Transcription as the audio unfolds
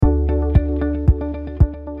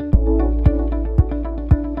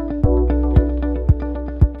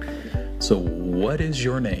What is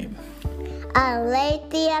your name?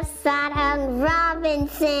 Alethea Sadhung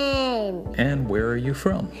Robinson. And where are you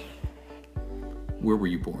from? Where were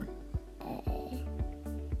you born? Walnut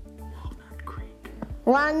Creek.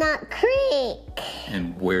 Walnut Creek.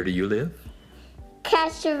 And where do you live?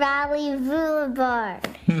 Castro Valley Boulevard.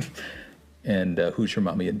 And who's your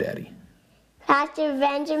mommy and daddy? Pastor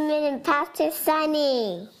Benjamin and Pastor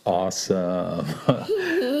Sunny. Awesome.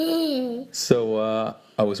 So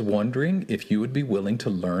I was wondering if you would be willing to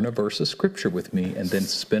learn a verse of scripture with me and then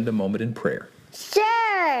spend a moment in prayer.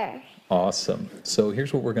 Sure. Awesome. So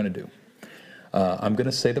here's what we're going to do. I'm going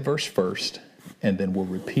to say the verse first, and then we'll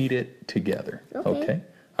repeat it together. Okay?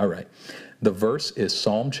 All right. The verse is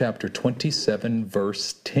Psalm chapter 27,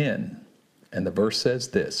 verse 10. And the verse says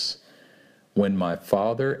this: When my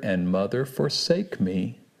father and mother forsake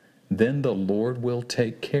me, then the Lord will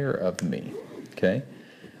take care of me. Okay?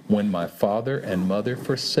 When my father and mother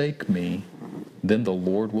forsake me, then the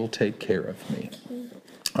Lord will take care of me.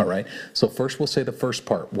 All right? So first we'll say the first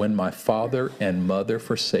part. When my father and mother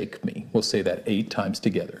forsake me. We'll say that 8 times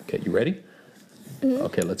together. Okay, you ready?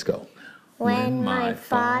 Okay, let's go. When my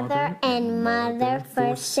father and mother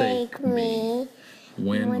forsake me.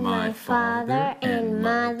 When my father and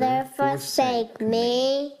mother forsake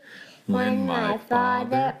me. When my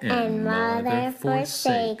father and mother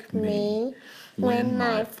forsake me. When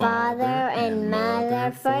my father and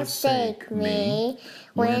mother forsake me.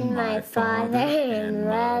 When my father and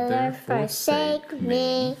mother forsake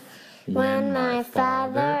me. When my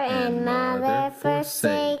father and mother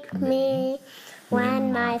forsake me.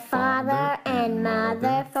 When my father and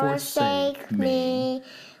mother forsake me.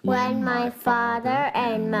 When my father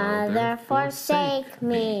and mother forsake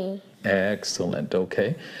me. Excellent.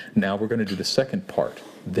 Okay. Now we're going to do the second part.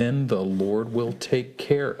 Then the Lord will take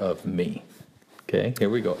care of me. Okay, here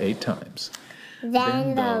we go. 8 times.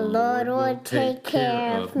 Then the Lord will take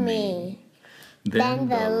care of me. Then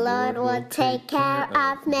the Lord will take care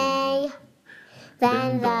of me.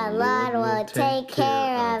 Then the Lord will take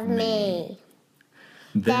care of me.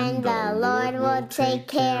 Then the Lord will take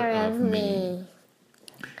care of me.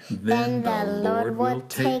 Then the Lord will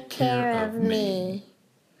take care of me.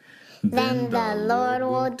 Then the Lord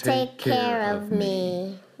will take care of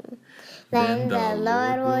me. Then the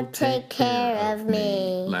Lord will take care of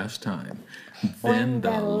me. Last time. Then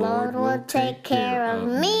the Lord will take care of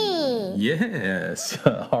me. Yes.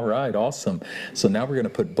 All right. Awesome. So now we're going to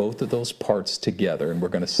put both of those parts together and we're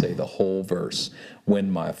going to say the whole verse. When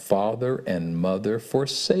my father and mother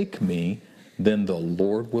forsake me, then the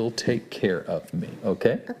Lord will take care of me.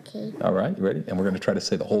 Okay? Okay. All right. You ready? And we're going to try to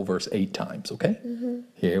say the whole verse 8 times. Okay?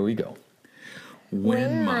 Here we go.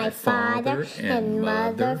 When my father and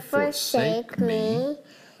mother forsake me,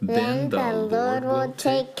 then the Lord will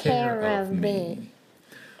take care of me.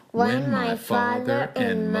 When my father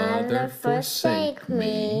and mother forsake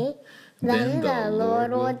me, then the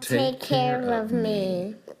Lord will take care of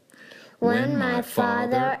me. When my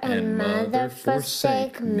father and mother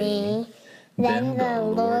forsake me, then the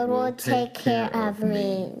Lord will take care of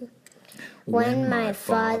me. When my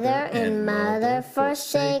father and mother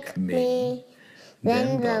forsake me,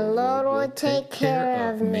 then the Lord will take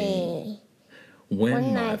care of me.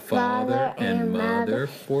 When my father and mother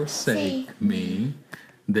forsake me,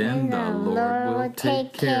 then the Lord will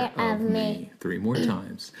take care of me. 3 more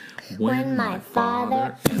times. When my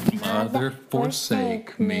father and mother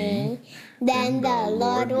forsake me, then the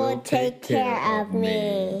Lord will take care of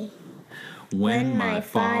me. When my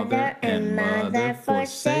father and mother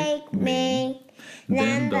forsake me,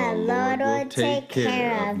 then the Lord will take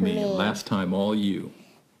care of me. Last time, all you.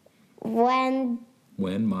 When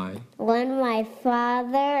my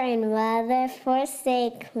father and mother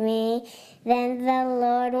forsake me, then the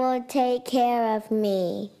Lord will take care of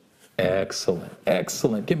me. Excellent.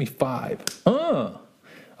 Excellent. Give me 5.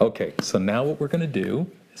 Okay, so now what we're going to do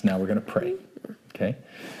is now we're going to pray. Okay?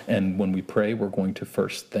 And when we pray, we're going to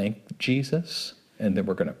first thank Jesus, and then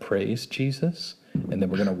we're going to praise Jesus, and then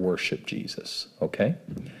we're going to worship Jesus. Okay?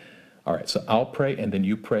 All right, so I'll pray, and then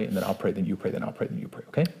you pray, and then I'll pray, then you pray, then I'll pray, then you pray.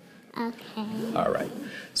 Okay? Okay. All right.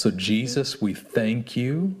 So, Jesus, we thank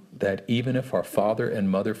you that even if our father and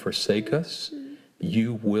mother forsake us,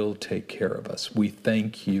 you will take care of us. We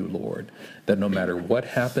thank you, Lord, that no matter what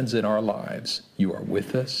happens in our lives, you are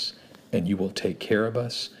with us and you will take care of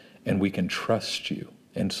us and we can trust you.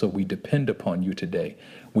 And so we depend upon you today.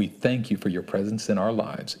 We thank you for your presence in our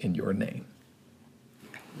lives in your name.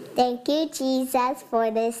 Thank you, Jesus,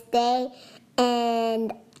 for this day,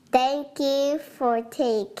 and thank you for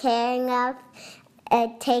taking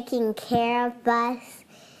care of us.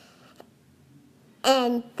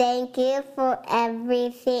 And thank you for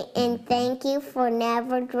everything. And thank you for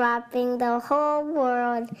never dropping the whole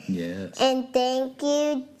world. Yes. And thank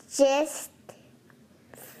you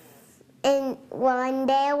and one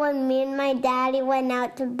day when me and my daddy went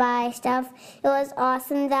out to buy stuff, it was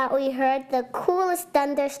awesome that we heard the coolest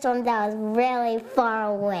thunderstorm that was really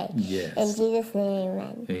far away. Yes. In Jesus' name,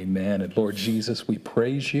 amen. Amen. And Lord Jesus, we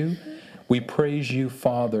praise you. We praise you,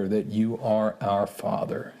 Father, that you are our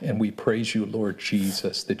Father. And we praise you, Lord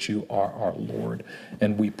Jesus, that you are our Lord.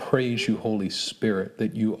 And we praise you, Holy Spirit,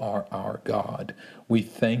 that you are our God. We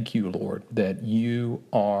thank you, Lord, that you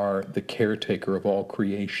are the caretaker of all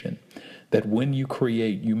creation. That when you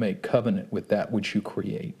create, you make covenant with that which you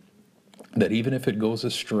create. That even if it goes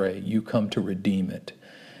astray, you come to redeem it.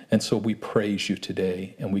 And so we praise you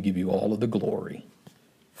today, and we give you all of the glory.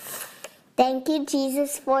 Thank you,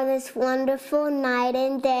 Jesus, for this wonderful night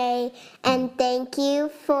and day. And thank you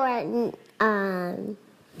for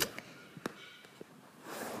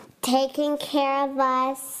taking care of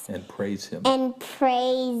us. And praise him. And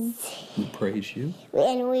We praise you.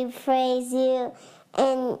 And we praise you.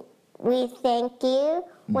 And we thank you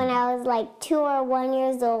when I was like 2 or 1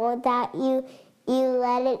 years old that you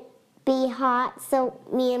let it be hot so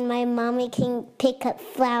me and my mommy can pick up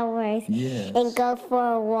flowers. Yes. And go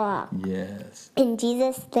for a walk. Yes. In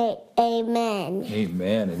Jesus' name, amen.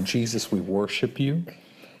 Amen. And Jesus, we worship you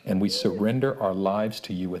and we surrender our lives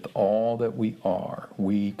to you with all that we are.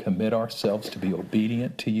 We commit ourselves to be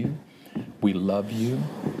obedient to you. We love you.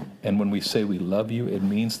 And when we say we love you, it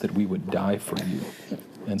means that we would die for you.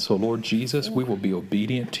 And so, Lord Jesus, we will be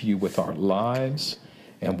obedient to you with our lives,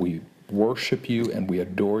 and we worship you and we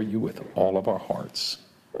adore you with all of our hearts.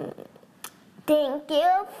 Thank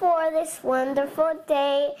you for this wonderful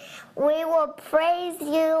day. We will praise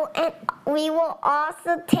you and we will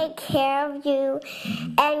also take care of you.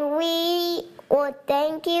 And we will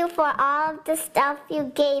thank you for all of the stuff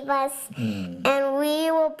you gave us. And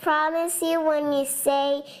we will promise you when you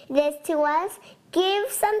say this to us,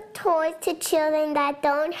 give some toys to children that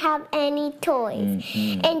don't have any toys.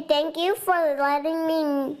 And thank you for letting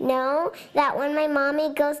me know that when my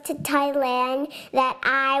mommy goes to Thailand, that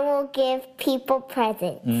I will give people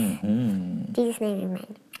presents. In Jesus' name,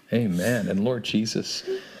 amen. Amen. And Lord Jesus,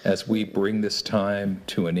 as we bring this time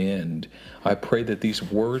to an end, I pray that these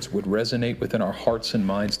words would resonate within our hearts and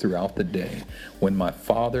minds throughout the day. When my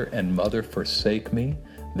father and mother forsake me,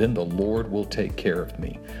 then the Lord will take care of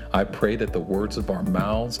me. I pray that the words of our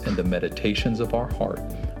mouths and the meditations of our heart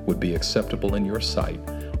would be acceptable in your sight,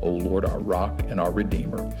 O Lord, our rock and our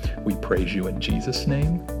redeemer. We praise you in Jesus'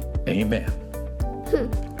 name. Amen.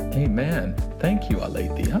 Amen. Thank you,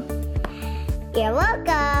 Alethea. You're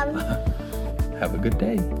welcome. Have a good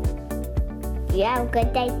day. You have a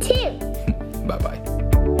good day too. Bye-bye.